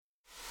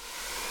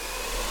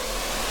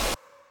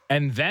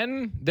And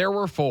then there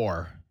were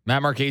 4.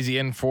 Matt Marchese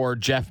in for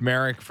Jeff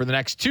Merrick for the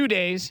next 2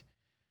 days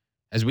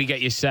as we get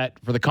you set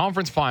for the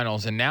conference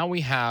finals. And now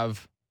we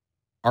have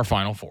our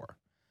Final 4.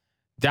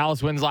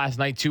 Dallas wins last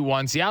night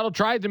 2-1. Seattle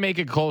tried to make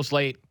it close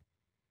late.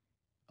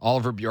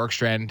 Oliver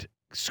Bjorkstrand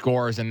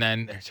scores, and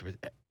then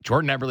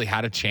Jordan Eberle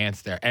had a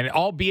chance there. And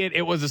albeit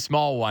it was a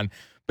small one,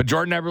 but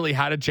Jordan Eberle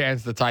had a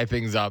chance to tie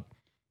things up.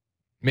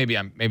 Maybe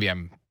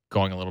I'm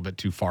going a little bit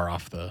too far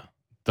off the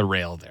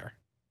rail there.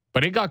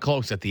 But it got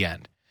close at the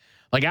end.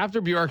 Like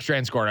after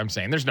Bjorkstrand scored, I'm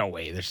saying there's no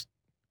way. There's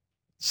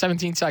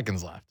 17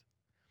 seconds left.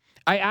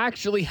 I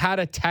actually had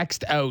a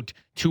text out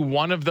to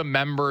one of the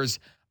members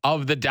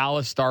of the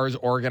Dallas Stars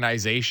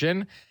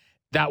organization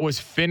that was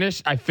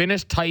finished. I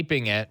finished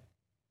typing it.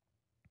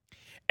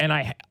 And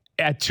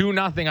at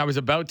 2-0, I was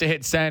about to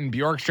hit send.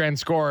 Bjorkstrand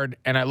scored.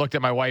 And I looked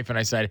at my wife and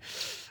I said,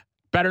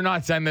 better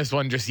not send this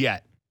one just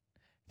yet.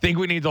 Think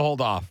we need to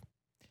hold off.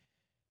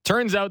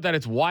 Turns out that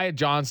it's Wyatt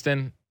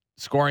Johnston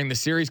scoring the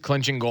series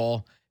clinching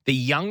goal. The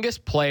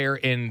youngest player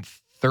in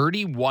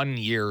 31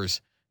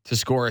 years to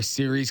score a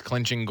series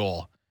clinching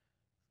goal.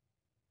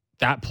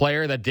 That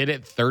player that did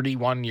it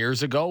 31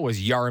 years ago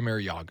was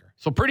Jaromir Jagr.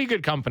 So pretty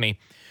good company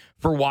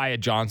for Wyatt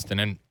Johnston.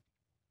 And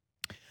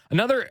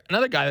another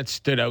guy that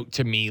stood out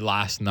to me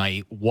last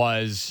night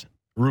was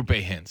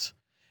Roope Hintz.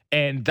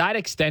 And that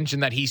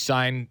extension that he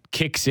signed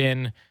kicks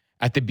in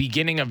at the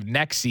beginning of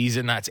next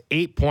season. That's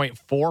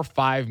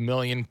 $8.45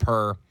 million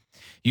per.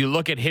 You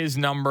look at his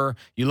number,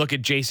 you look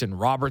at Jason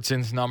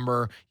Robertson's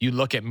number, you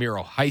look at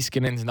Miro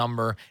Heiskanen's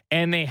number,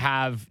 and they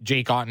have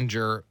Jake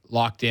Ottinger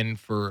locked in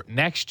for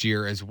next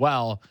year as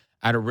well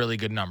at a really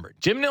good number.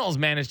 Jim Nill's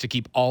managed to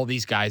keep all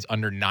these guys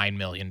under $9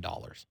 million.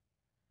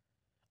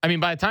 I mean,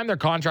 by the time their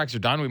contracts are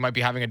done, we might be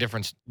having a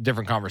different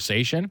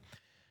conversation.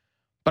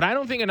 But I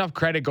don't think enough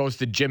credit goes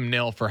to Jim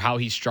Nill for how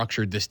he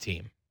structured this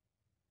team.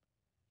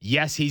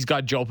 Yes, he's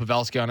got Joe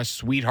Pavelski on a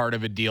sweetheart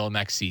of a deal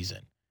next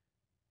season.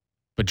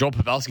 But Joe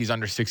Pavelski's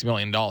under $6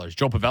 million.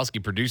 Joe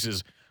Pavelski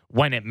produces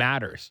when it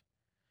matters.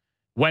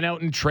 Went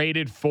out and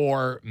traded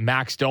for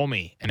Max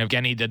Domi and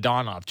Evgeny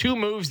Dadonov. 2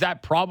 moves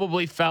that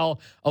probably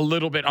fell a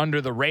little bit under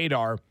the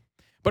radar,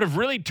 but have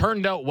really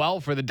turned out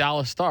well for the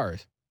Dallas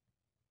Stars.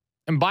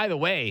 And by the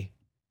way,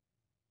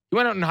 he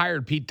went out and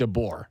hired Pete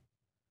DeBoer.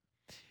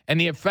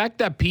 And the effect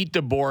that Pete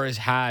DeBoer has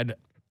had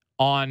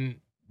on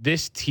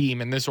this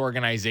team and this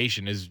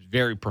organization is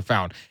very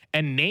profound.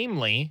 And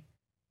namely,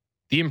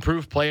 the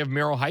improved play of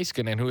Miro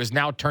Heiskanen, who has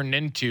now turned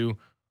into,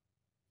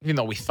 even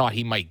though we thought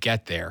he might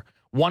get there,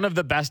 one of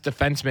the best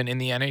defensemen in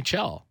the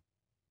NHL.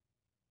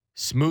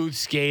 Smooth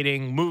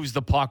skating, moves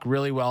the puck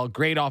really well,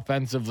 great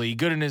offensively,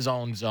 good in his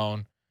own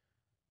zone.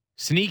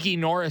 Sneaky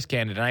Norris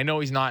candidate. I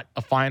know he's not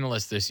a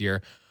finalist this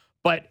year,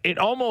 but it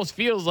almost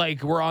feels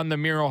like we're on the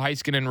Miro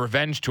Heiskanen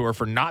revenge tour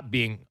for not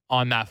being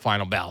on that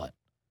final ballot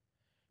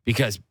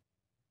because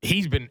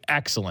he's been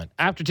excellent.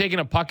 After taking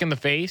a puck in the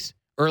face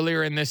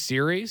earlier in this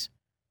series,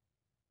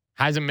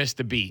 hasn't missed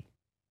a beat.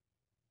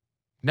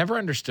 Never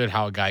understood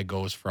how a guy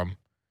goes from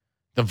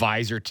the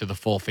visor to the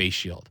full face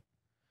shield.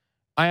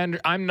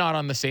 I'm not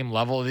on the same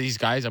level of these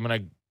guys. I'm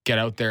going to get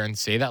out there and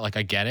say that. Like,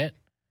 I get it.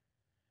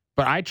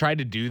 But I tried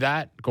to do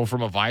that, go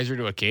from a visor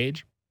to a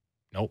cage.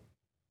 Nope.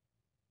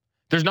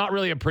 There's not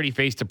really a pretty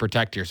face to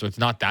protect here, so it's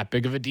not that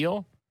big of a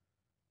deal.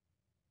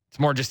 It's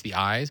more just the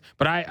eyes.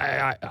 But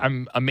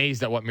I'm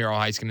amazed at what Miro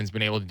Heiskanen's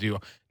been able to do.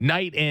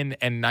 Night in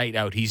and night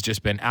out, he's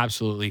just been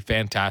absolutely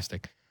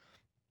fantastic.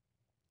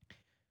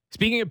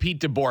 Speaking of Pete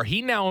DeBoer,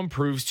 he now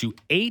improves to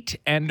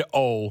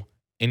 8-0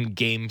 in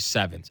Game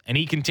 7s, and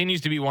he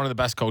continues to be one of the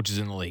best coaches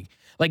in the league.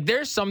 Like,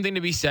 there's something to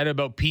be said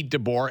about Pete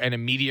DeBoer and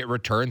immediate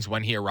returns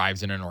when he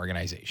arrives in an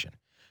organization.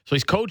 So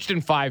he's coached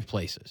in 5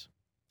 places: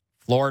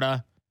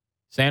 Florida,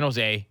 San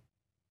Jose,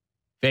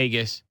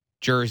 Vegas,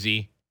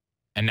 Jersey,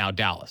 and now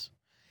Dallas.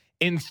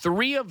 In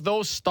 3 of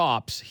those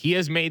stops, he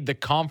has made the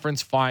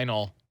conference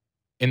final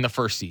in the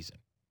first season.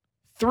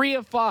 3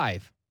 of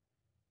 5.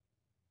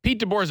 Pete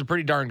DeBoer is a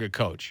pretty darn good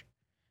coach,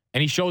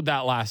 and he showed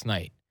that last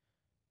night.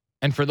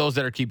 And for those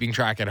that are keeping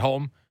track at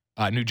home,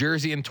 New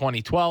Jersey in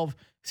 2012,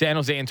 San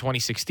Jose in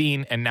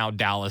 2016, and now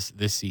Dallas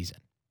this season.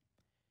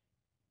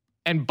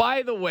 And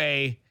by the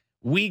way,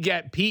 we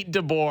get Pete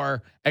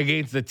DeBoer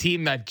against the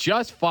team that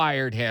just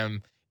fired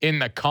him in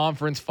the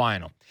conference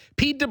final.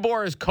 Pete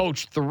DeBoer has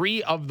coached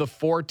 3 of the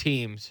 4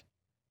 teams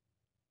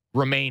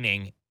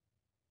remaining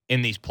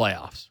in these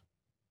playoffs.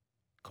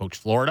 Coach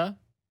Florida,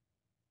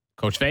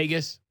 Coach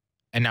Vegas,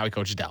 and now he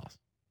coaches Dallas.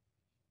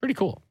 Pretty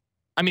cool.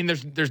 I mean,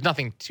 there's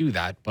nothing to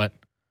that, but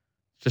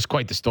it's just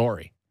quite the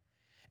story.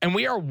 And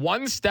we are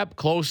one step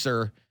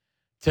closer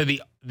to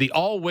the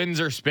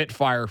all-Windsor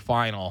Spitfire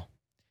final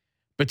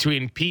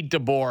between Pete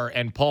DeBoer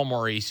and Paul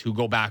Maurice, who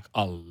go back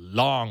a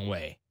long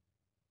way.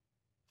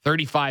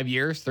 35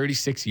 years,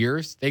 36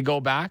 years they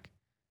go back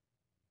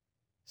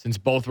since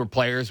both were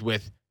players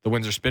with the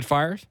Windsor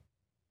Spitfires.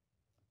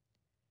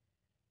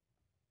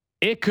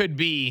 It could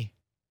be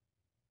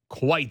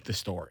quite the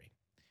story.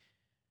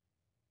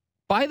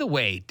 By the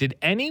way, did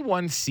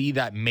anyone see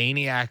that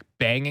maniac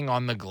banging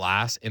on the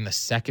glass in the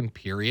second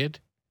period?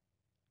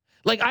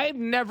 Like, I've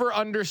never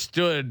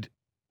understood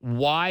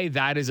why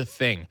that is a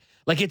thing.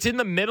 Like, it's in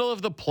the middle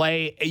of the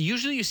play.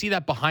 Usually you see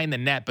that behind the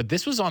net, but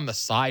this was on the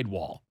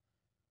sidewall.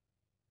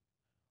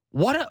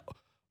 It's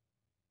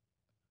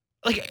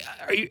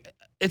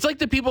like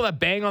the people that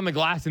bang on the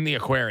glass in the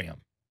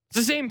aquarium. It's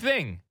the same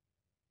thing.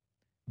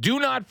 Do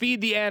not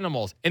feed the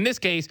animals. In this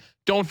case,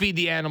 don't feed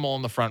the animal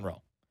in the front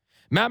row.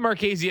 Matt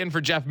Marchese in for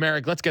Jeff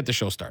Merrick. Let's get the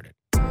show started.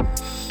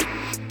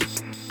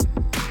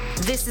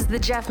 This is the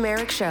Jeff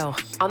Merrick Show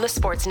on the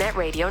Sportsnet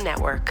Radio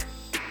Network.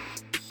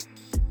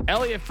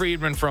 Elliot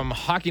Friedman from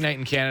Hockey Night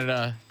in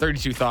Canada,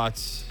 32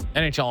 Thoughts,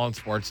 NHL on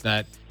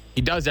Sportsnet.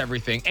 He does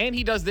everything, and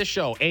he does this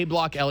show, A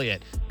Block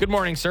Elliot. Good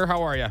morning, sir.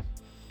 How are you?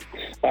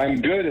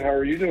 I'm good. How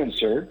are you doing,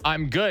 sir?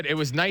 I'm good. It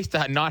was nice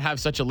to not have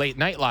such a late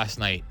night last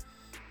night.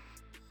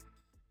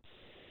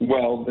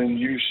 Well, then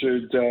you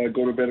should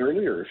go to bed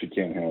earlier if you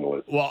can't handle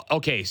it. Well,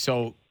 okay,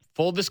 so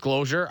full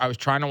disclosure, I was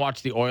trying to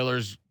watch the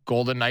Oilers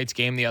Golden Knights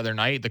game the other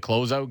night, the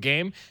closeout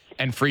game,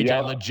 and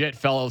Friedman legit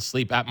fell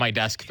asleep at my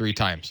desk 3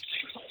 times.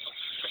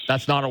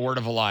 That's not a word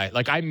of a lie.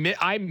 Like, I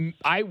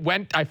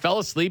fell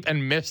asleep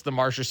and missed the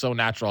Marchese So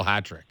Natural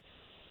hat trick.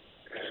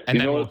 And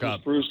then woke up.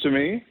 This proves to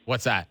me?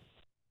 What's that?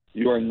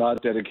 You are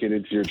not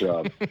dedicated to your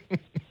job.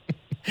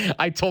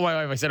 I told my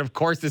wife, I said, of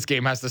course this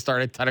game has to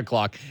start at 10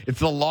 o'clock. It's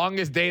the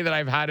longest day that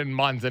I've had in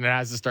months, and it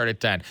has to start at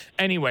 10.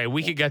 Anyway,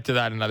 we could get to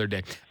that another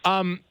day.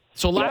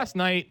 So last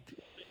night,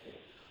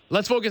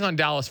 let's focus on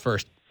Dallas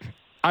first.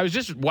 I was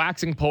just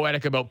waxing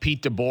poetic about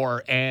Pete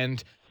DeBoer,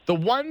 and the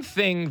one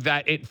thing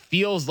that it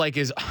feels like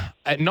is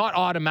not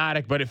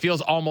automatic, but it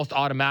feels almost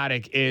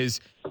automatic is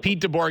Pete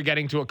DeBoer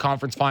getting to a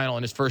conference final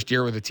in his first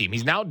year with the team.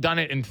 He's now done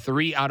it in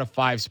 3 out of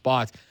 5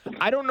 spots.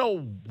 I don't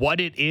know what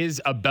it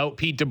is about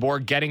Pete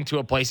DeBoer getting to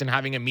a place and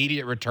having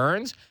immediate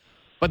returns,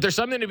 but there's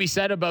something to be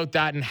said about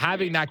that and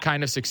having that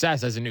kind of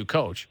success as a new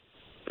coach.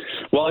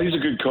 Well, he's a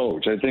good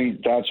coach. I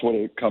think that's what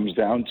it comes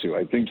down to.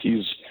 I think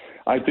he's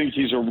a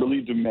really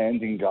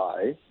demanding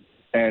guy.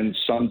 And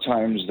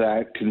sometimes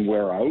that can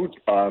wear out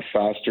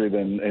faster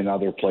than in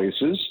other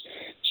places.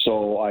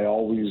 So I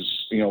always,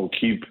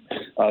 keep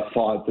a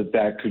thought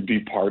that could be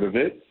part of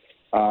it.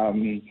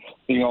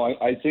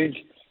 I think,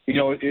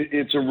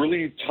 it's a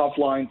really tough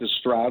line to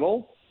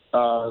straddle.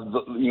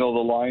 The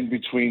line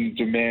between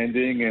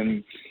demanding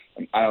and,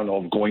 I don't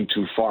know if going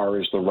too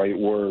far is the right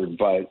word,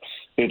 but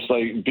it's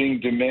like being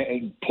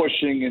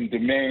pushing and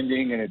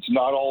demanding, and it's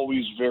not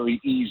always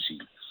very easy.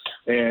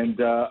 And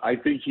I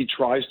think he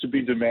tries to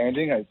be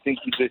demanding. I think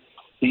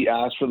he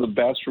asks for the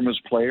best from his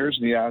players,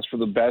 and he asks for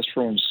the best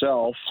from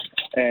himself.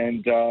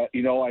 And, I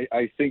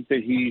think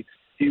that he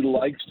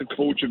likes to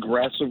coach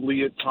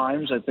aggressively at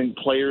times. I think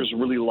players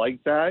really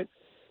like that.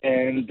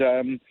 And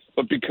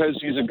but because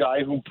he's a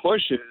guy who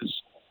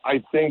pushes,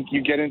 I think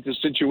you get into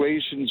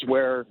situations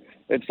where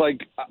it's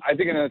like I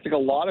think a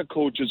lot of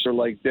coaches are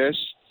like this.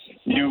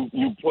 You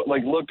put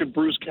look at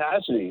Bruce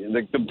Cassidy,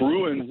 like the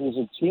Bruins as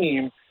a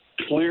team.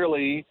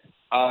 Clearly,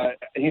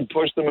 he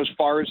pushed them as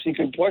far as he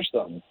could push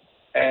them.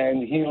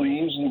 And he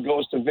leaves and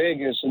goes to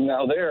Vegas, and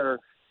now they're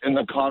in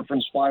the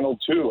conference final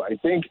too. I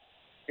think,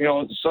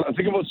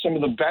 think about some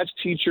of the best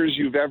teachers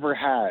you've ever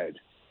had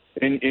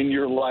in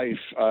your life,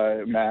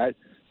 Matt.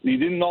 You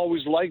didn't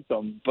always like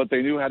them, but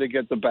they knew how to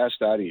get the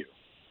best out of you.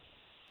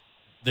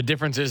 The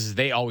difference is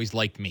they always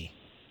liked me.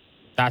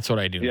 That's what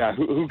I do. Yeah,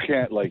 who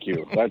can't like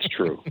you? That's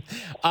true.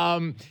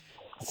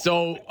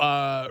 So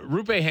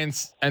Rupe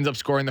Hintz ends up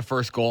scoring the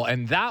first goal,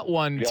 and that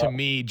one to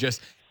me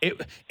just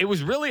it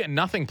was really a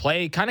nothing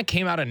play. Kind of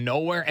came out of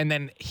nowhere, and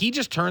then he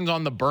just turns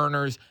on the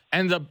burners,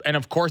 ends up, and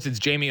of course it's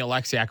Jamie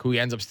Alexiak who he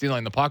ends up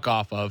stealing the puck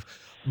off of.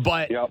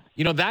 But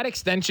that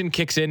extension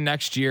kicks in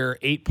next year,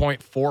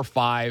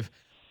 8.45,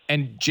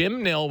 and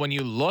Jim Nill, when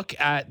you look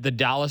at the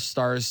Dallas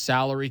Stars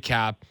salary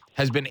cap,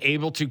 has been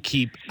able to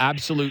keep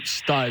absolute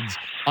studs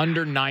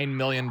under $9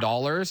 million,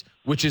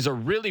 which is a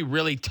really,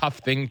 really tough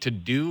thing to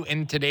do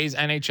in today's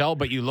NHL.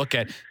 But you look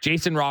at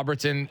Jason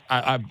Robertson,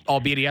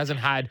 albeit he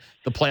hasn't had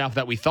the playoff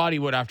that we thought he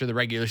would after the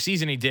regular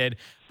season he did,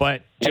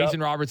 but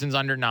Jason Robertson's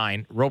under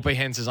 9, Roope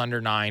Hintz is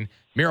under 9,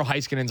 Miro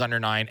Heiskanen's under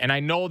 9, and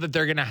I know that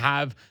they're going to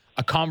have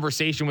a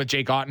conversation with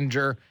Jake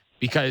Ottinger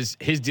because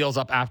his deal's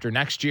up after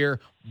next year,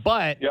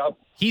 but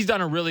he's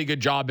done a really good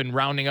job in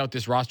rounding out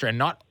this roster and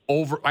not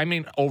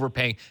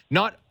overpaying,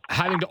 not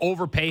having to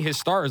overpay his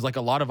stars like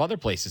a lot of other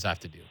places have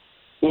to do.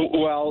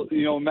 Well,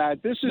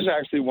 Matt, this is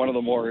actually one of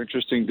the more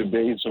interesting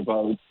debates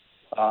about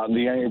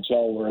the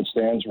NHL where it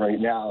stands right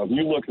now. If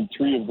you look at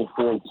 3 of the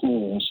 4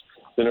 teams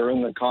that are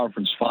in the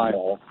conference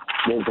final,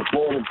 there's the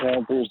Florida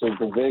Panthers, there's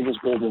the Vegas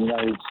Golden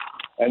Knights,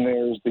 and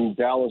there's the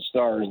Dallas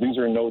Stars. These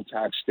are no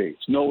tax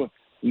states, no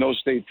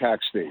state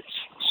tax states.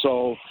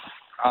 So,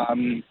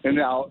 and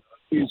now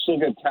you still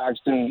get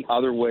taxed in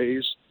other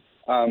ways.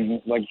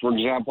 Like, for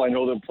example, I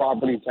know that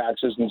property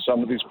taxes in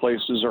some of these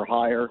places are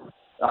higher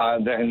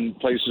than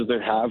places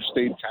that have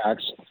state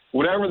tax.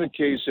 Whatever the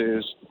case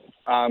is,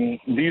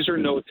 these are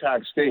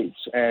no-tax states.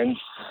 And,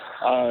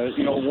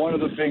 one of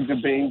the big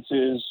debates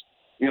is,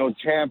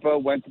 Tampa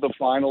went to the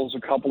finals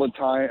a couple of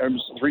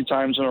times, 3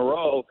 times in a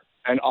row,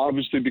 and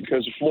obviously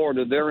because of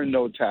Florida, they're a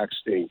no-tax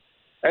state.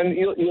 And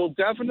you'll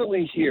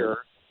definitely hear,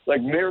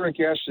 like Merrick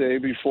yesterday,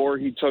 before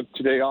he took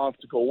today off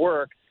to go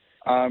work,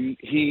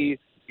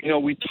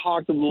 we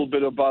talked a little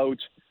bit about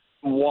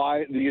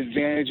why the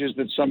advantages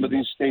that some of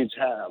these states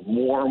have,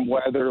 warm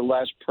weather,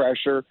 less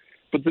pressure.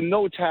 But the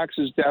no tax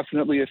is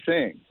definitely a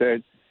thing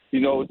that,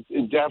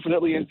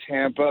 definitely in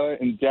Tampa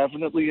and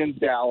definitely in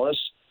Dallas,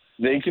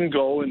 they can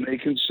go and they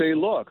can say,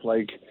 look,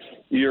 like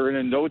you're in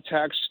a no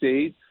tax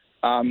state.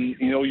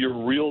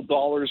 Your real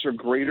dollars are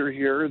greater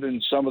here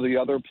than some of the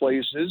other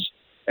places.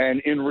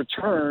 And in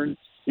return,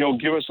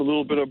 give us a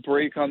little bit of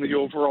break on the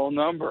overall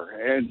number.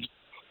 And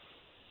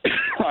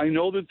I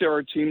know that there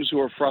are teams who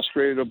are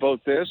frustrated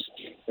about this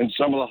in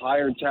some of the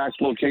higher tax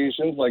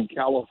locations like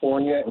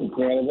California and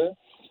Canada,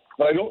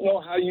 but I don't know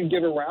how you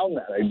get around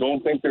that. I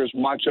don't think there's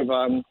much of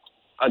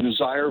a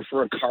desire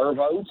for a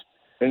carve-out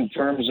in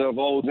terms of,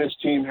 this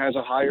team has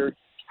a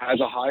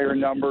higher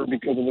number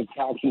because of the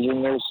taxes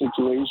in their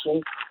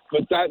situation.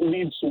 But that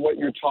leads to what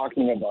you're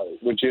talking about,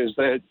 which is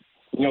that,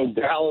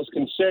 Dallas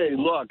can say,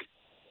 look,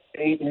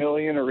 $8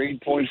 million or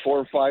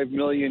 $8.45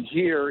 million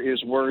here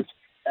is worth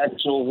X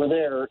over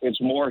there. It's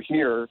more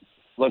here.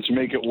 Let's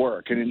make it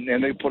work.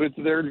 And they put it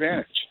to their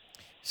advantage.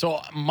 So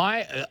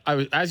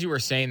as you were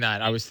saying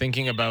that, I was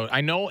thinking about,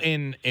 I know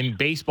in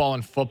baseball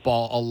and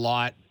football a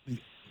lot,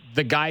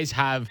 the guys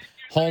have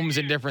homes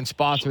in different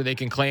spots where they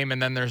can claim,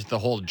 and then there's the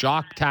whole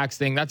jock tax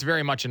thing. That's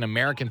very much an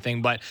American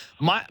thing. But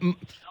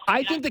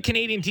I think the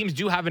Canadian teams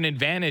do have an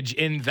advantage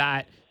in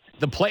that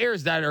the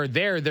players that are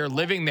there, they're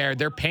living there,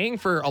 they're paying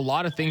for a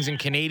lot of things in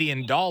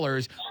Canadian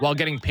dollars while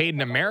getting paid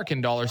in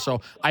American dollars.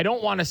 So I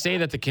don't want to say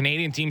that the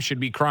Canadian team should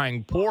be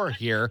crying poor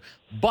here,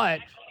 but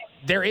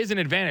there is an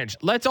advantage.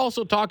 Let's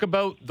also talk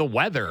about the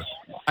weather.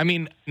 I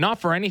mean, not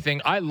for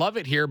anything, I love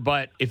it here,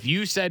 but if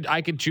you said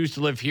I could choose to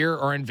live here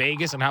or in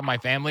Vegas and have my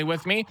family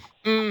with me,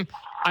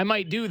 I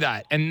might do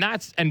that.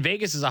 And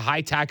Vegas is a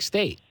high tax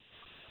state.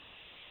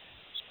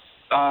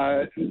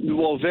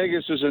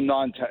 Vegas is a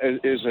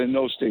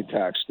no state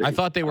tax state. I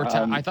thought they were.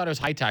 I thought it was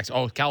high tax.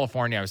 Oh,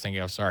 California. I was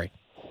thinking. Oh, sorry.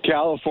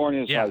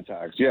 California is high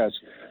tax. Yes.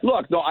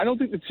 Look, no, I don't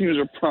think the teams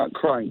are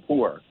crying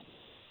poor,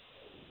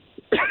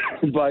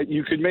 but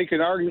you could make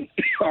an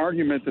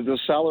argument that the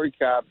salary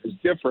cap is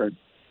different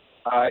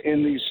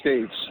in these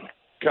states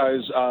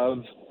because of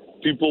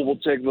people will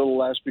take a little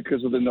less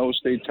because of the no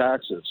state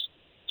taxes.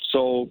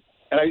 So,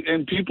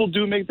 and people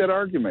do make that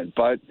argument,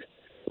 but.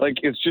 Like,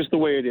 it's just the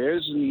way it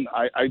is, and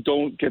I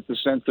don't get the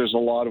sense there's a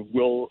lot of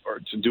will or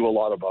to do a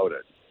lot about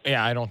it.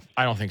 Yeah, I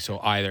don't think so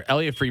either.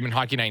 Elliot Friedman,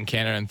 Hockey Night in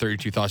Canada, and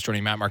 32 Thoughts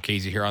joining Matt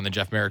Marchese here on the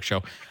Jeff Merrick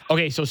Show.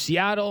 Okay, so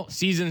Seattle,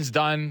 season's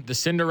done. The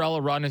Cinderella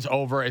run is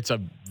over. It's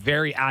a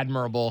very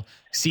admirable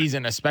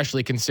season,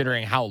 especially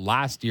considering how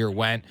last year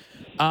went.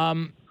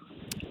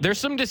 There's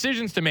some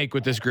decisions to make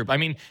with this group. I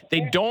mean,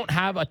 they don't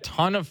have a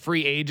ton of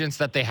free agents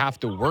that they have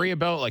to worry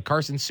about. Like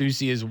Carson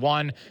Soucy is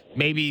one,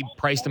 maybe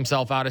priced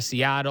himself out of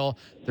Seattle.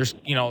 There's,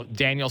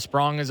 Daniel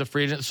Sprong is a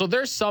free agent. So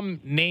there's some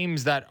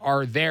names that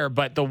are there,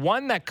 but the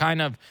one that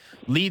kind of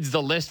leads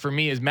the list for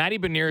me is Matty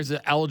Beniers is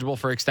eligible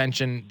for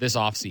extension this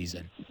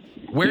offseason.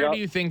 Where do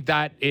you think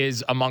that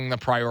is among the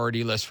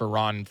priority list for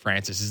Ron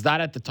Francis? Is that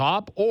at the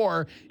top,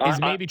 or is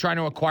maybe trying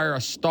to acquire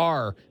a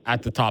star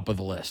at the top of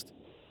the list?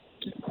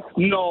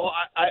 No,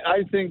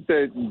 I think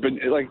that,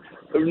 like,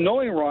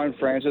 knowing Ron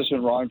Francis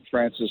and Ron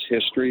Francis'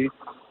 history,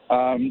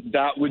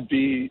 that would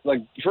be, like,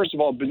 first of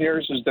all,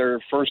 Beniers is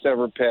their first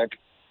ever pick.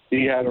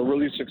 He had a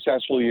really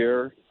successful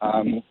year.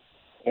 I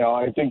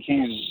think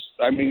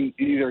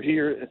either he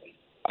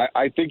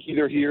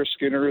or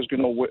Skinner is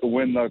going to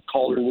win the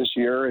Calder this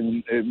year,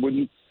 and it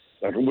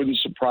wouldn't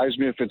surprise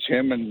me if it's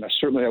him, and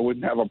certainly I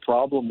wouldn't have a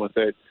problem with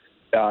it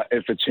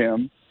if it's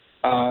him.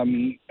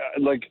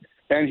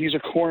 And he's a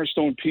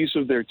cornerstone piece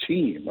of their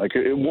team. Like,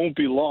 it won't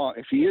be long.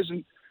 If he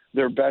isn't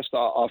their best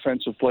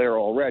offensive player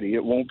already,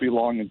 it won't be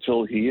long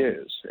until he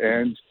is.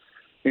 And,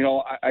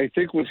 I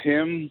think with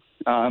him,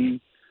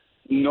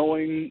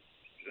 knowing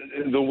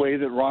the way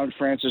that Ron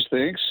Francis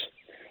thinks,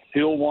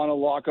 he'll want to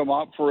lock him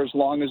up for as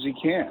long as he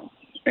can.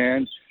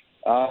 And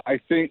I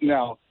think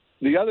now,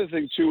 the other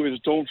thing, too, is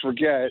don't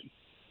forget,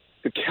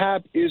 the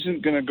cap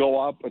isn't going to go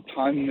up a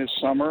ton this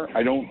summer,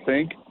 I don't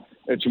think.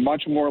 It's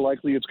much more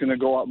likely it's going to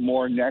go up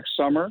more next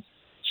summer.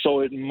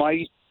 So it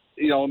might,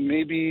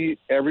 maybe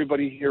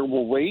everybody here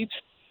will wait,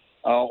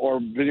 or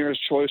Beniers'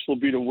 choice will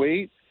be to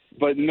wait.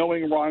 But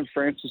knowing Ron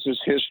Francis's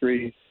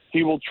history,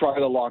 he will try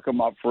to lock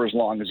him up for as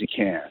long as he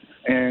can.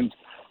 And,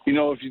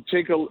 if you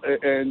take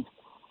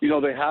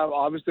they have,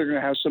 obviously they're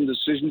going to have some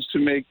decisions to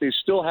make. They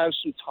still have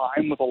some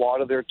time with a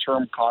lot of their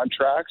term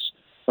contracts.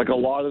 Like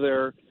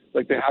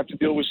they have to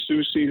deal with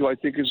Soucy, who I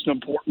think is an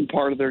important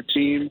part of their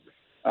team.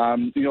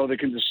 They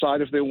can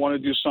decide if they want to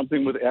do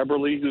something with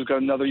Eberle, who's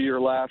got another year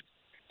left.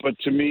 But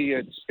to me,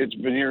 it's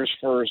Beniers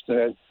first, and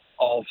it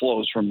all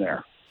flows from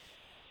there.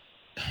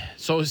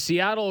 So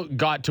Seattle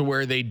got to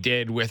where they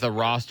did with a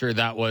roster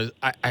that was,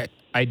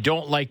 I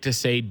don't like to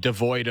say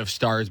devoid of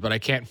stars, but I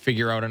can't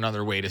figure out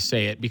another way to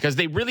say it because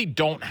they really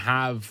don't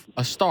have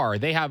a star.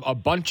 They have a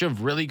bunch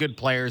of really good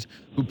players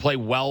who play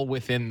well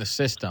within the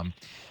system.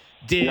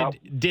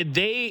 Did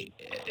they?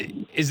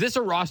 Is this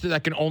a roster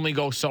that can only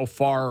go so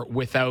far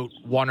without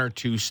one or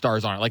two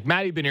stars on it? Like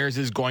Matty Beniers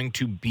is going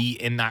to be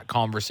in that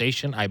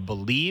conversation, I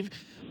believe,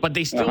 but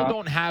they still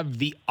don't have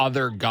the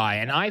other guy.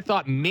 And I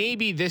thought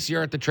maybe this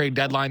year at the trade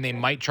deadline they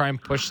might try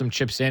and push some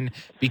chips in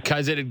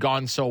because it had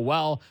gone so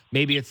well.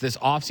 Maybe it's this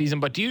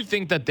offseason. But do you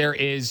think that there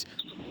is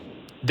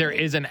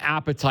an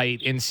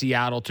appetite in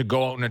Seattle to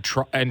go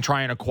out and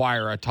try and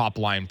acquire a top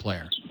line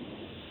player?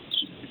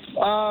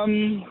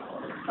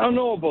 I don't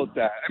know about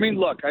that. I mean,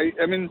 look,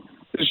 I mean,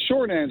 the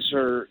short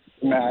answer,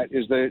 Matt,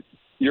 is that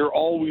you're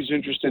always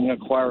interested in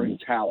acquiring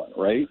talent,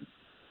 right?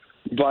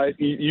 But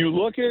you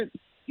look at,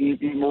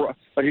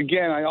 like,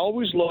 again, I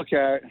always look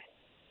at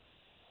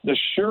the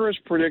surest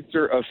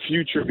predictor of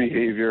future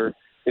behavior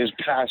is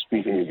past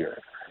behavior.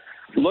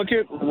 Look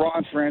at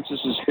Ron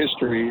Francis's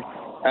history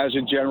as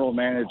a general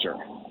manager.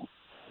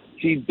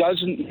 He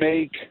doesn't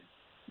make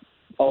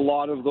a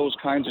lot of those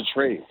kinds of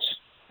trades.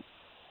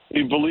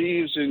 He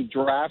believes in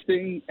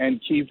drafting and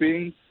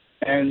keeping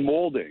and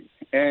molding.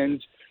 And,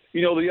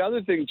 you know, the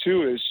other thing,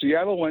 too, is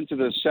Seattle went to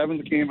the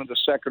 7th game of the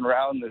second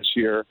round this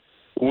year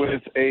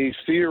with a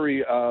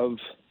theory of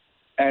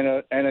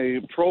and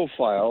a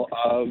profile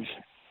of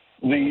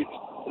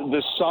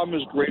the sum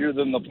is greater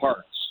than the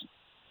parts.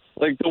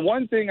 Like, the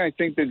one thing I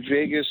think that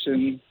Vegas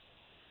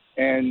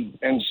and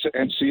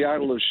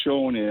Seattle have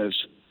shown is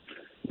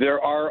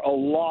there are a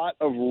lot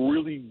of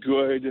really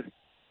good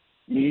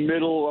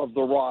middle of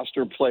the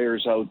roster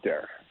players out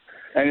there.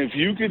 And if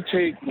you could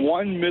take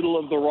one middle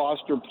of the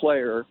roster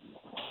player,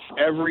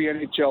 every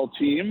NHL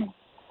team,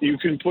 you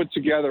can put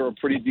together a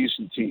pretty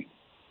decent team.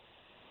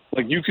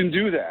 Like, you can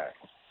do that.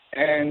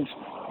 And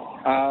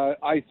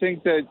I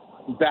think that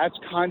that's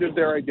kind of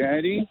their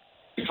identity.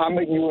 Come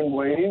at you in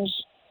waves,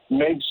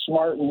 make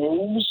smart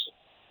moves.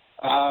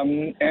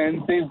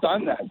 And they've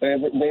done that.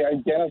 They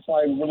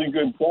identified really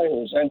good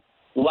players. And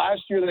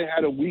last year they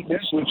had a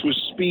weakness, which was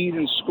speed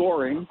and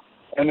scoring,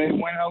 and they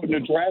went out and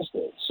addressed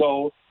it.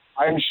 So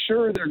I'm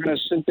sure they're going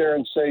to sit there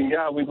and say,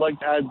 yeah, we'd like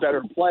to add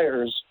better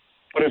players.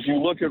 But if you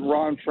look at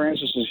Ron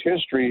Francis's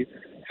history,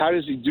 how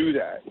does he do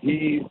that?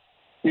 He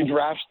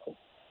drafts them.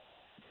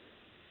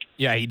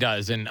 Yeah, he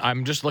does. And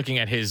I'm just looking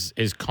at his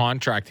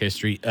contract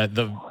history. Look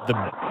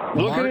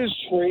at his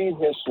trade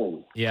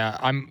history. Yeah,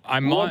 I'm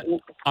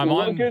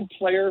look at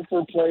player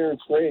for player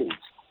trades.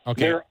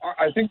 Okay.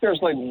 I think there's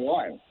like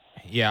one.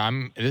 Yeah,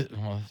 this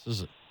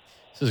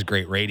is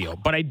great radio.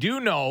 But I do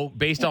know,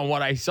 based on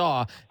what I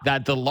saw,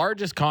 that the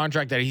largest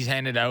contract that he's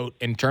handed out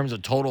in terms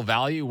of total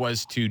value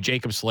was to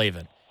Jacob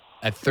Slavin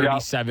at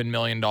 $37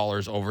 million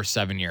over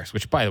 7 years,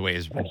 which, by the way,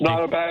 is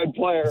not a bad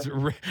player. It's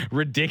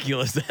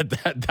ridiculous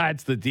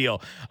that's the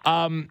deal.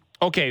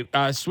 Okay,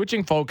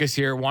 switching focus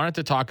here, wanted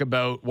to talk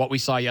about what we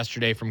saw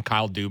yesterday from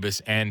Kyle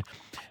Dubas, and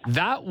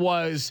that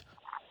was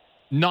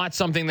not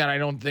something that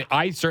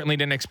I certainly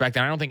didn't expect,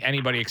 and I don't think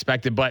anybody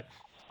expected, but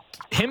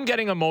him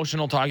getting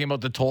emotional, talking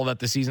about the toll that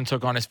the season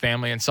took on his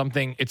family, and it's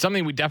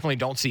something we definitely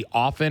don't see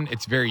often.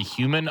 It's very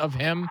human of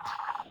him.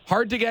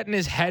 Hard to get in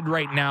his head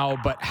right now,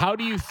 but how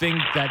do you think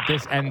that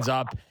this ends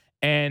up?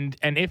 And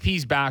if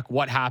he's back,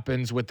 what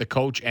happens with the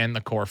coach and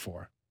the core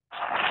four?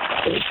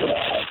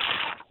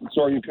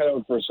 Sorry, you cut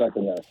out for a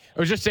second there. I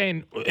was just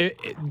saying,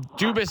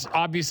 Dubas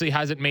obviously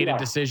hasn't made a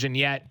decision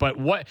yet, but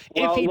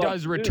if he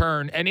does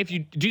return, and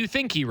do you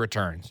think he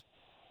returns?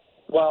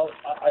 Well,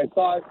 I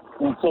thought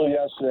until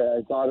yesterday,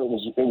 I thought it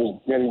was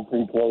getting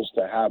pretty close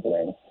to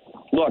happening.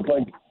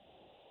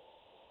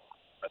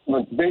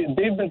 Look,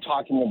 they've been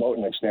talking about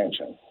an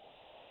extension,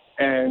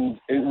 and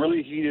it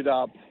really heated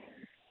up,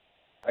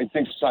 I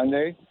think,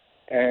 Sunday,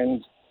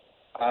 and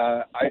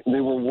they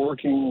were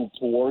working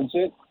towards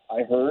it,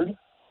 I heard,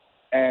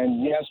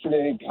 and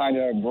yesterday kind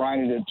of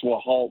grinded it to a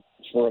halt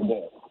for a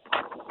bit.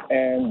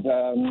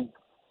 And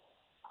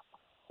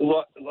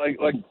look,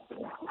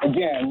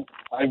 again,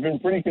 I've been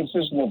pretty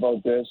consistent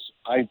about this.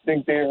 I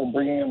think they are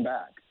bringing him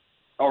back,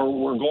 or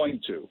we're going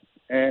to.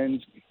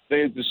 And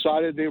they had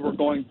decided they were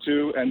going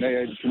to, and they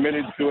had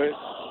committed to it.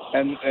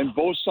 And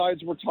both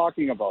sides were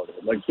talking about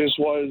it. Like, this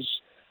was,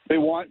 they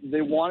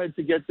wanted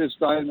to get this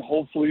done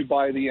hopefully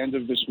by the end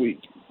of this week.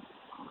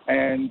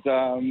 And,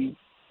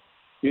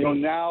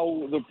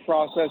 now the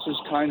process is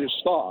kind of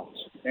stopped.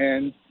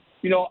 And,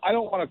 I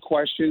don't want to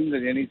question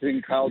that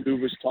anything Kyle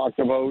Dubas talked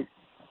about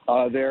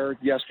there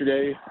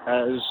yesterday.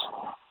 As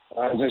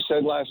I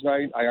said last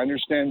night, I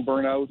understand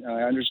burnout and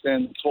I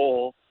understand the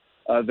toll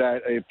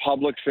that a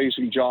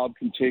public-facing job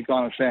can take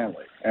on a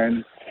family.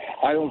 And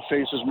I don't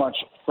face as much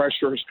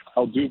pressure as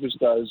Kyle Dubas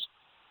does,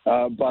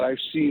 but I've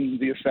seen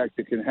the effect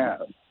it can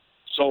have.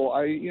 So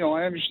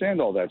I understand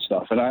all that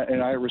stuff, and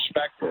I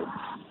respect it.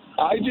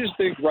 I just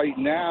think right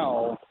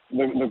now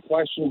the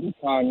question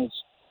becomes,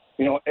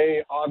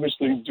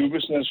 obviously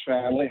Dubas and his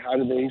family, how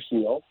do they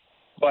feel?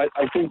 But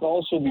I think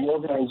also the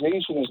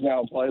organization is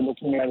now probably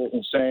looking at it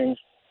and saying,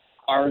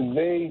 are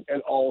they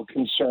at all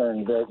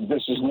concerned that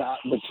this is not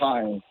the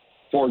time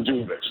for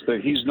Dubas, that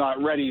he's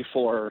not ready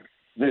for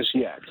this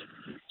yet?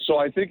 So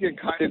I think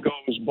it kind of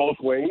goes both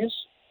ways.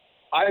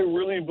 I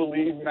really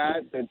believe,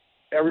 Matt, that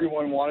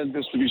everyone wanted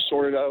this to be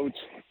sorted out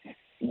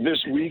this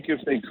week if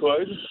they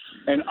could,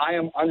 and I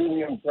am under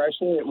the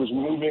impression it was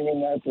moving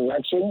in that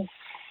direction.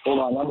 Hold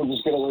on, let me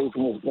just get away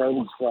from this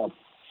garbage truck.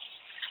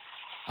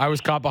 I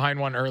was caught behind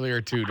one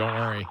earlier, too. Don't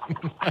worry.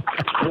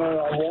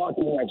 No, I'm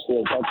walking next to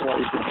it. That's what I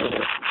was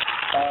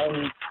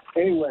thinking.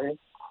 Anyway,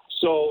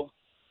 so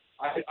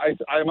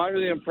I'm under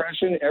the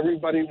impression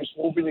everybody was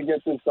hoping to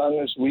get this done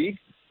this week,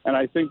 and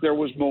I think there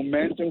was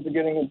momentum to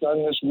getting it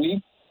done this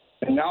week.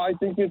 And now I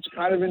think it's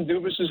kind of in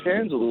Dubas's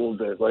hands a little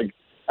bit. Like,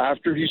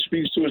 after he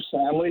speaks to his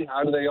family,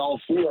 how do they all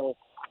feel?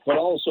 But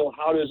also,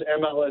 how does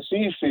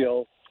MLSE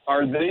feel?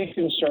 Are they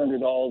concerned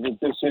at all that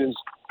this is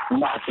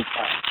not the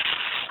time?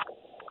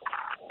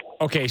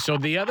 Okay, so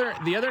the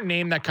other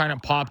name that kind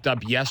of popped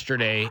up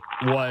yesterday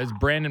was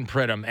Brandon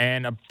Pridham,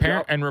 and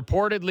and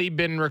reportedly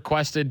been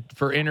requested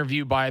for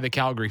interview by the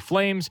Calgary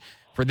Flames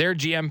for their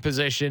GM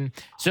position.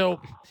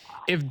 So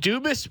if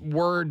Dubas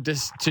were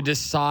to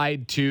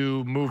decide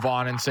to move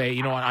on and say,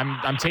 you know what,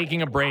 I'm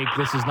taking a break,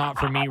 this is not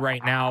for me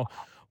right now,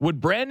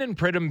 would Brandon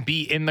Pridham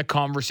be in the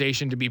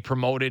conversation to be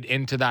promoted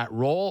into that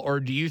role,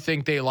 or do you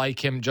think they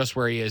like him just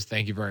where he is?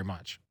 Thank you very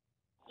much.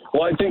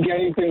 Well, I think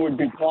anything would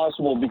be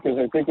possible because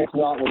I think it's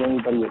not what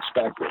anybody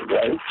expected,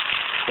 right?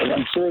 And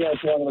I'm sure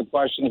that's one of the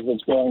questions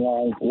that's going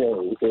on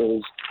today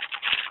is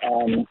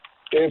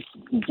if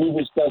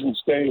Dubas doesn't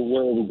stay,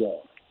 where will he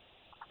go?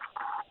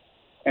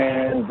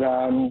 And,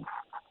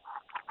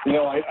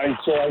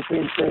 so I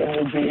think that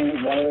would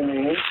be one of the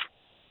names.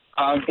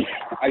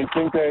 I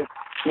think that,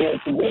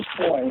 to this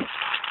point,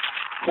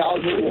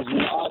 Calgary is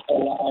not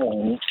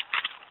allowing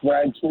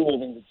Brad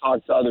Treliving to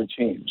talk to other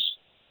teams.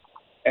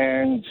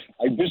 And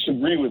I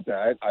disagree with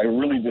that. I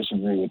really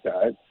disagree with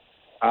that.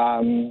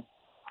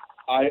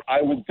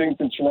 I would think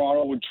that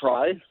Toronto would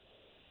try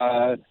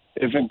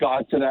if it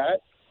got to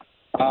that.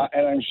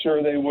 And I'm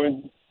sure they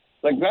would.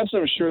 Like, that's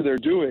what I'm sure they're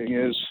doing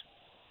is,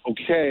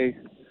 okay,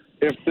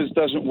 if this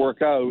doesn't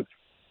work out,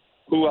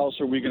 who else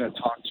are we going to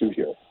talk to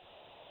here?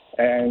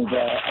 And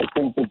I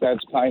think that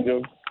that's kind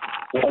of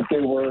what they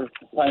were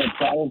kind of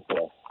planning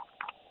for.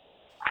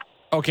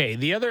 Okay,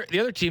 the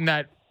other team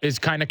that is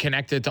kind of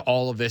connected to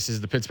all of this is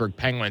the Pittsburgh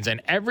Penguins,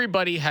 and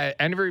everybody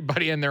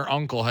and their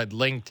uncle had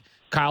linked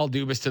Kyle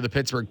Dubas to the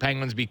Pittsburgh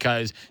Penguins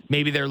because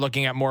maybe they're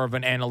looking at more of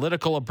an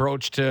analytical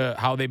approach to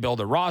how they build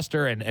a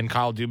roster, and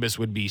Kyle Dubas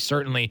would be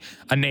certainly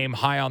a name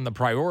high on the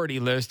priority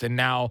list, and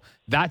now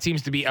that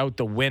seems to be out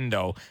the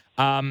window.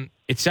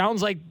 It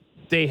sounds like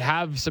they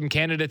have some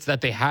candidates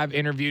that they have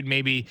interviewed.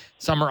 Maybe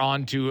some are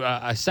on to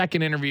a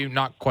second interview,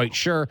 not quite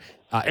sure.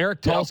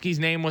 Eric Tulsky's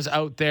name was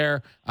out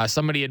there.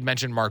 Somebody had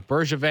mentioned Marc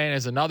Bergevin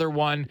as another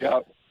one.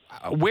 Yep.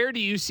 Where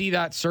do you see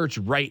that search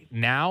right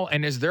now?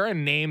 And is there a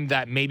name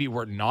that maybe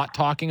we're not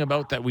talking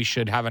about that we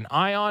should have an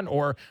eye on?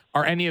 Or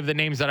are any of the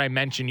names that I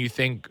mentioned, you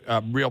think,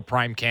 real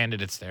prime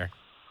candidates there?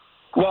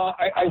 Well,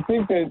 I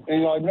think that,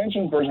 I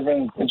mentioned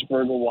Bergevin in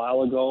Pittsburgh a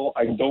while ago.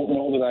 I don't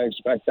know that I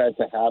expect that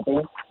to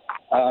happen.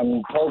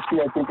 Tulsky,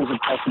 I think, is a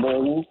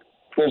possibility.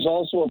 There's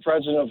also a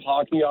president of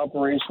hockey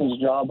operations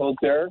job out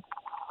there.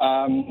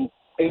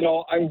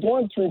 I'm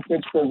going through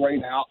Pittsburgh right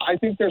now. I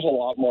think there's a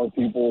lot more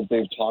people that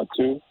they've talked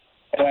to.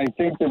 And I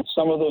think that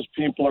some of those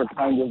people are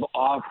kind of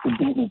off the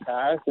beaten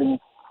path in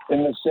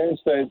the sense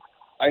that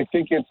I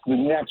think it's the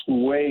next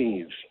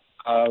wave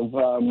of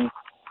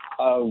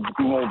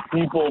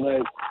people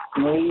that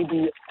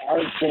maybe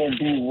aren't going to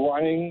be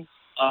running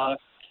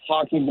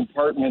hockey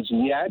departments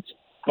yet,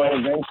 but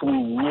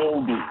eventually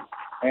will be.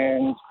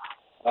 And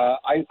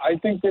I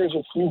think there's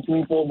a few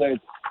people that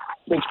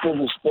Pittsburgh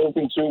has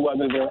spoken to,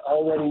 whether they're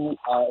already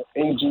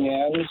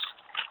AGMs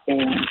in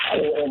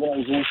other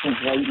organizations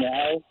right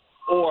now,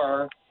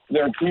 or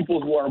there are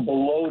people who are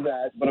below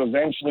that, but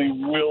eventually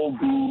will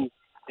be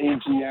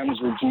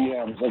AGMs or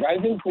GMs. Like,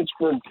 I think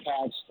Pittsburgh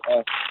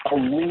cast a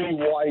really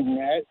wide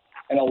net,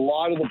 and a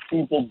lot of the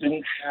people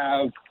didn't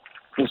have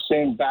the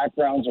same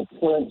backgrounds or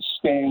current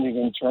standing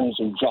in terms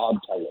of job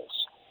titles.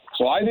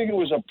 So I think it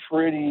was a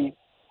pretty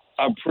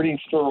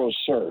thorough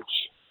search.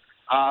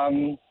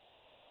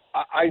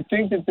 I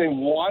think that they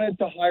wanted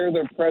to hire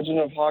their president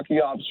of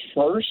hockey ops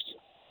first,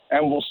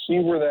 and we'll see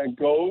where that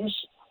goes.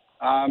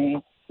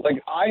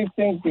 I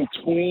think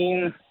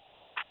between,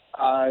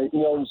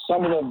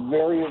 some of the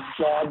various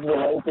jobs that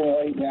are open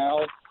right now,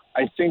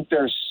 I think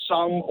there's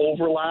some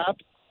overlap,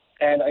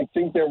 and I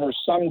think there were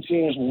some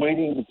teams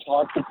waiting to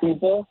talk to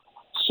people.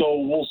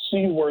 So we'll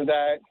see where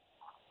that,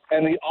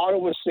 and the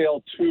Ottawa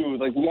sale too.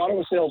 Like, the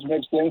Ottawa sale is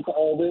mixed into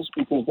all this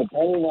because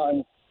depending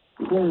on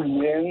who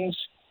wins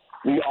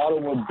the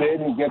Ottawa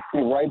bid and gets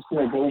the rights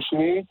to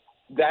negotiate,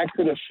 that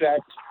could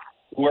affect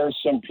where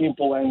some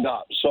people end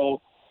up. So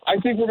I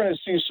think we're going to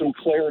see some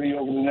clarity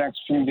over the next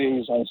few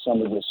days on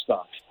some of this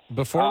stuff.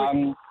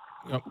 Before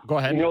go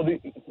ahead.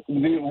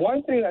 the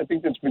one thing I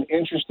think that's been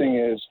interesting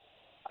is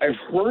I've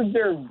heard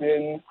there have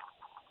been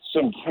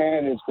some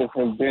candidates that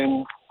have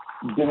been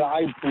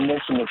denied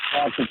permission to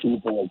talk to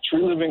people. Like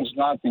Tree Living's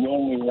not the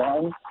only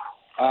one.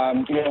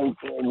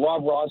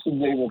 Rob Rossen,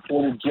 they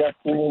reported Jeff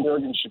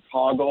Greenberg in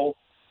Chicago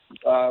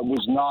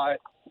was not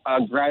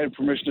granted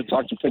permission to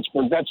talk to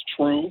Pittsburgh. That's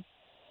true.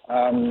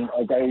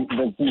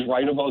 That he's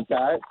right about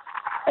that.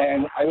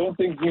 And I don't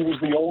think he was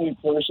the only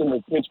person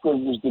that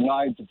Pittsburgh was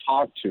denied to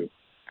talk to.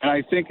 And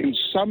I think in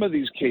some of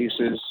these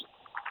cases,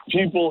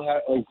 teams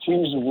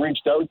have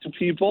reached out to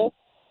people,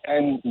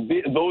 and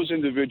those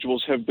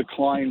individuals have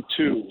declined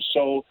too.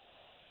 So,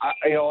 I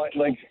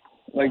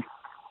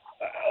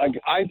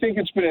think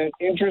it's been an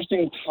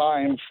interesting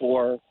time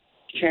for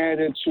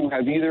candidates who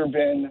have either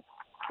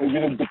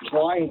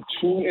declined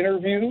to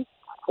interview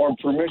or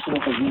permission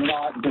has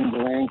not been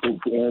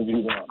granted to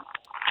interview them.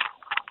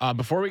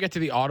 Before we get to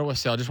the Ottawa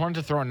sale, just wanted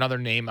to throw another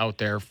name out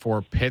there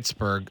for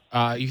Pittsburgh.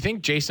 You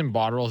think Jason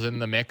Botterill's in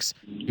the mix?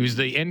 He was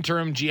the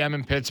interim GM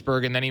in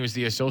Pittsburgh, and then he was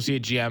the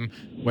associate GM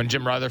when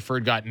Jim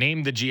Rutherford got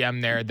named the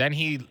GM there. Then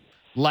he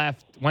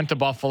left, went to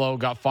Buffalo,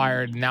 got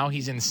fired. Now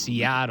he's in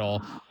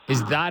Seattle.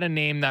 Is that a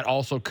name that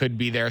also could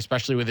be there,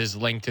 especially with his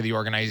link to the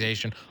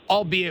organization,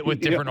 albeit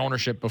with different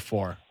ownership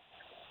before?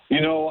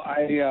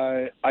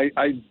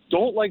 I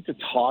don't like to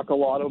talk a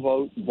lot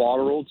about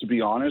Botterill, to be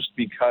honest,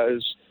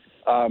 because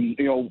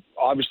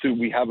obviously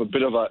we have a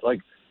bit of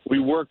we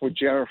work with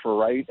Jennifer,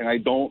 right? And I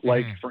don't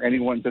like for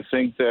anyone to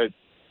think that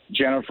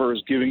Jennifer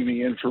is giving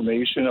me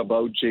information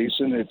about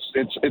Jason.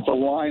 It's a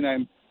line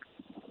I'm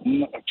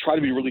try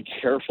to be really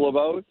careful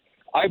about.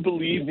 I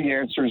believe the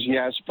answer is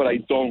yes, but I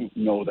don't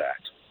know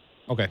that.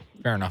 Okay,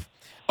 fair enough.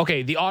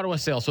 Okay, the Ottawa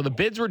sale. So the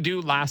bids were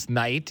due last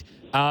night,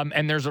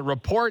 and there's a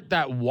report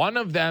that one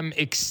of them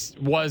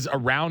was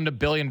around $1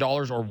 billion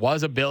or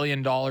was $1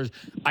 billion.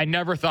 I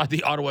never thought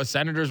the Ottawa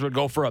Senators would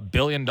go for $1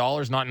 billion,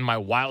 not in my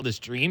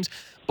wildest dreams.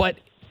 But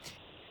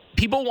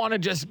people want to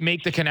just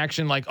make the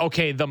connection like,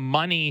 okay, the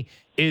money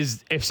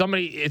is,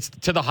 it's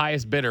to the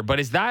highest bidder. But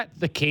is that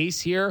the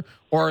case here,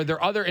 or are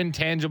there other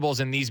intangibles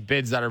in these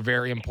bids that are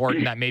very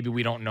important that maybe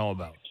we don't know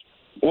about?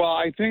 Well,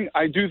 I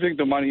do think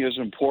the money is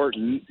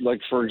important.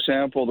 Like, for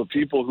example, the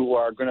people who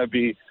are going to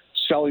be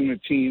selling the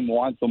team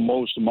want the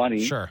most money.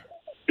 Sure.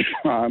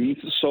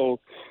 So,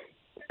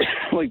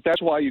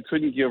 that's why you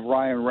couldn't give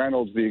Ryan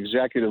Reynolds the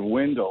executive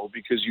window,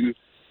 because you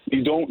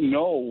don't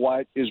know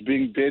what is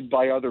being bid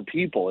by other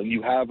people, and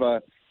you have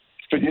a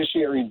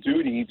fiduciary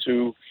duty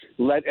to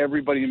let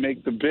everybody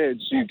make the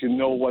bids so you can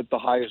know what the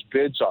highest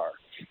bids are.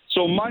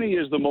 So money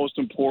is the most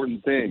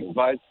important thing.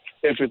 But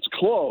if it's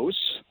close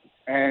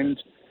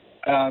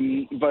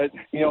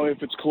if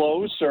it's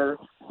close or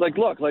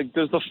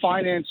does the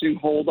financing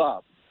hold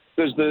up?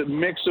 Does the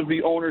mix of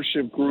the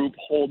ownership group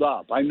hold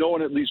up? I know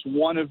in at least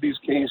one of these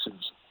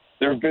cases,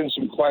 there have been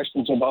some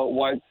questions about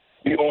what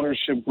the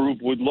ownership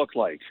group would look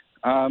like.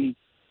 Does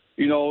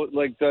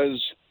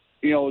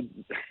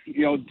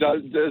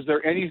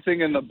there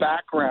anything in the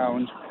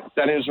background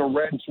that is a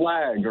red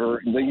flag,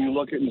 or that you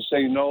look at and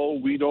say, no,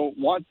 we don't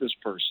want this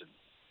person?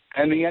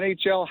 And the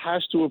NHL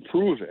has to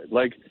approve it.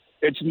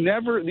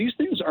 These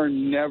things are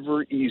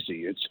never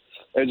easy. It's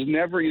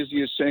never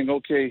easy as saying,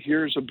 okay,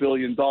 here's $1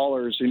 billion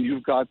and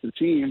you've got the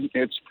team.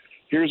 It's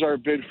here's our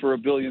bid for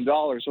 $1 billion.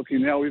 Okay,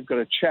 now we've got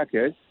to check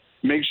it,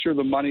 make sure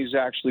the money's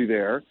actually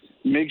there,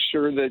 make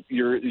sure that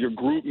your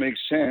group makes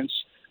sense,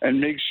 and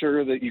make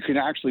sure that you can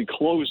actually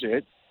close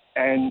it,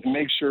 and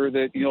make sure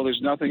that,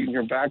 there's nothing in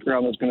your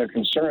background that's going to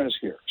concern us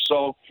here.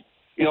 So,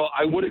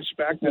 I would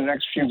expect in the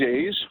next few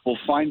days, we'll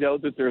find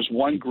out that there's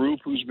one group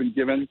who's been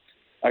given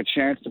a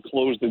chance to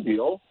close the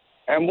deal,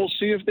 and we'll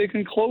see if they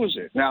can close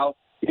it. Now,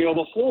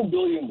 the whole $1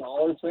 billion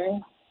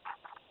thing,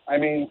 I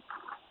mean,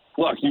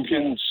 look, you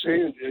can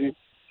say,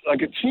 a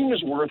team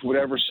is worth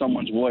whatever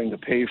someone's willing to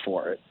pay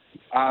for it.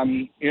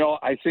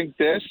 I think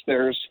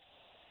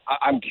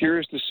I'm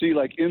curious to see,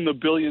 in the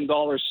 $1 billion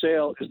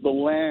sale, is the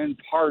land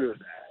part of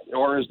that,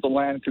 or is the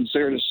land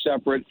considered a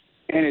separate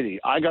entity?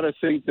 I got to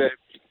think that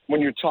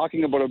when you're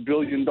talking about $1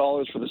 billion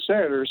for the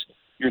Senators,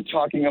 you're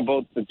talking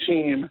about the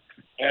team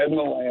and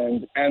the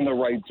land and the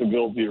right to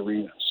build the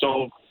arena.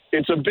 So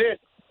it's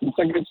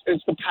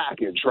the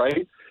package,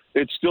 right?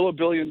 It's still $1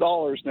 billion,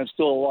 and that's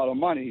still a lot of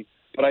money,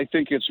 but I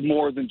think it's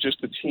more than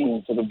just a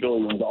team for the $1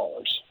 billion.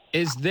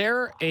 Is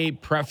there a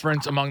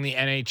preference among the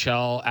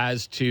NHL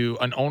as to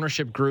an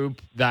ownership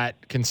group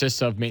that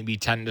consists of maybe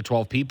 10 to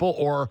 12 people,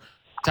 or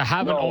to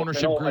have an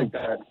ownership group? Like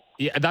that.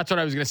 Yeah, that's what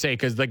I was going to say,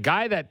 because the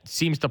guy that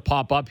seems to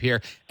pop up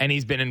here, and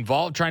he's been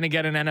involved trying to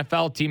get an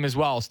NFL team as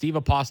well, Steve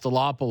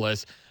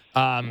Apostolopoulos,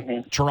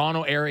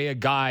 Toronto area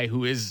guy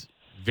who is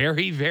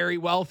very, very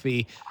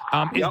wealthy.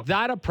 Is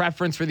that a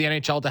preference for the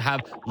NHL to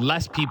have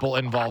less people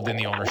involved in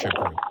the ownership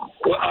group?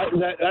 Well,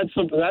 that's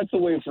the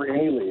way for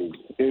any league.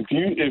 If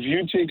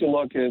you take a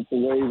look at the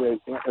way that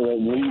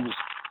leagues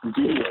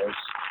do this,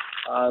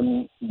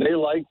 they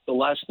like the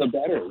less the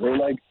better. They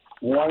like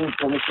one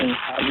person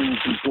having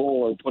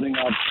control or putting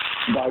up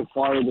by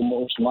far the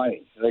most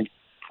money.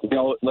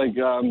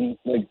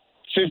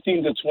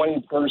 15 to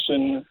 20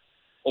 person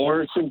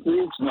ownership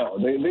groups. No,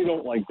 they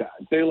don't like that.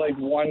 They like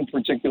one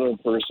particular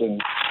person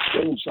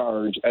in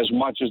charge as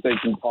much as they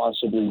can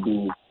possibly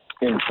be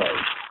in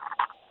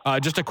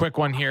charge. Just a quick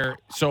one here.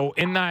 So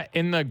in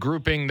the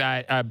grouping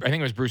that I think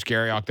it was Bruce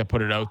Garriock that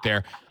put it out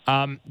there,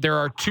 there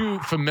are two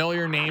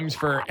familiar names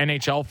for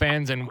NHL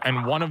fans,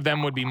 and one of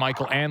them would be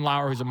Michael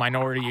Andlauer, who's a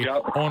minority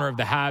owner of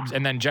the Habs,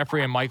 and then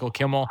Jeffrey and Michael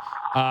Kimmel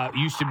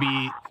used to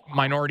be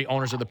minority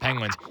owners of the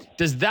Penguins.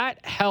 Does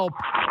that help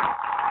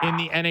in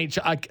the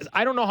NHL?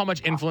 I don't know how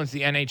much influence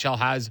the NHL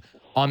has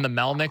on the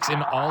Melnicks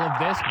in all of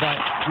this, but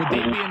would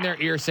they be in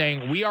their ear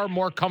saying, we are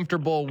more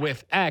comfortable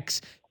with X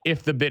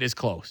if the bid is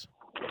close?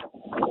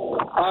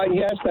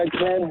 Yes, that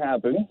can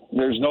happen.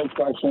 There's no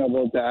question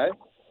about that.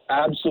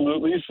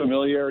 Absolutely,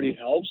 familiarity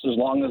helps as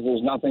long as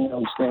there's nothing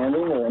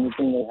outstanding or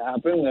anything that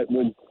happened that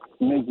would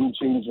make you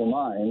change your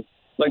mind.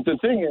 Like, the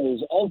thing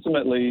is,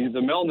 ultimately,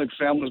 the Melnick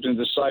family is going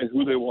to decide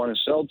who they want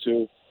to sell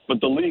to, but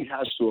the league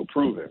has to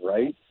approve it,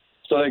 right?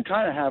 So they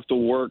kind of have to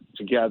work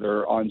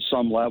together on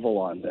some level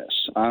on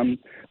this.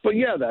 But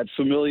yeah, that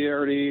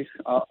familiarity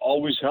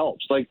always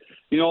helps. Like,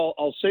 you know,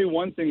 I'll say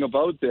one thing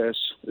about this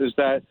is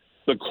that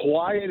the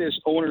quietest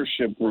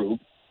ownership group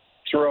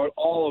throughout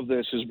all of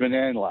this has been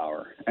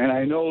Andlauer, and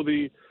I know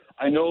the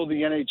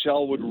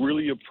NHL would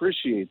really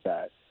appreciate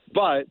that,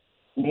 but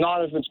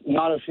not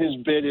if his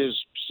bid is,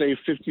 say,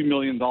 $50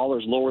 million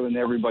lower than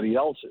everybody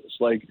else's.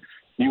 Like,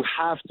 you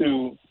have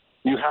to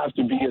be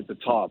at the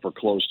top or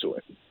close to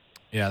it.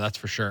 Yeah, that's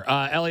for sure.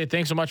 Elliot,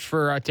 thanks so much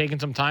for taking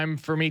some time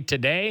for me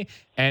today,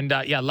 and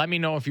let me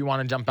know if you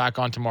want to jump back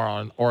on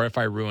tomorrow or if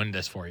I ruined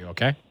this for you.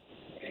 Okay.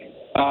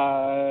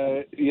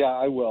 Yeah,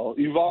 I will.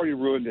 You've already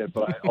ruined it,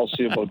 but I'll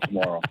see about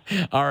tomorrow.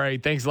 All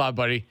right. Thanks a lot,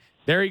 buddy.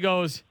 There he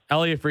goes.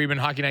 Elliot Friedman,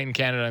 Hockey Night in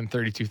Canada and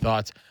 32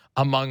 Thoughts,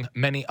 among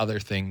many other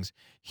things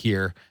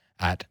here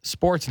at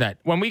Sportsnet.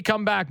 When we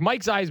come back,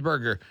 Mike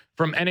Zeisberger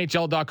from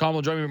NHL.com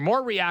will join me.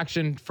 More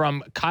reaction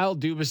from Kyle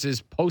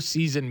Dubas's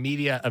postseason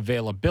media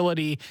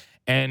availability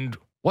and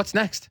what's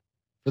next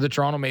for the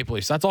Toronto Maple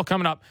Leafs. That's all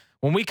coming up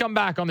when we come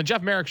back on the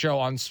Jeff Merrick Show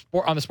on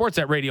the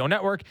Sportsnet Radio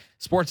Network,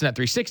 Sportsnet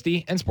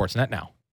 360, and Sportsnet Now.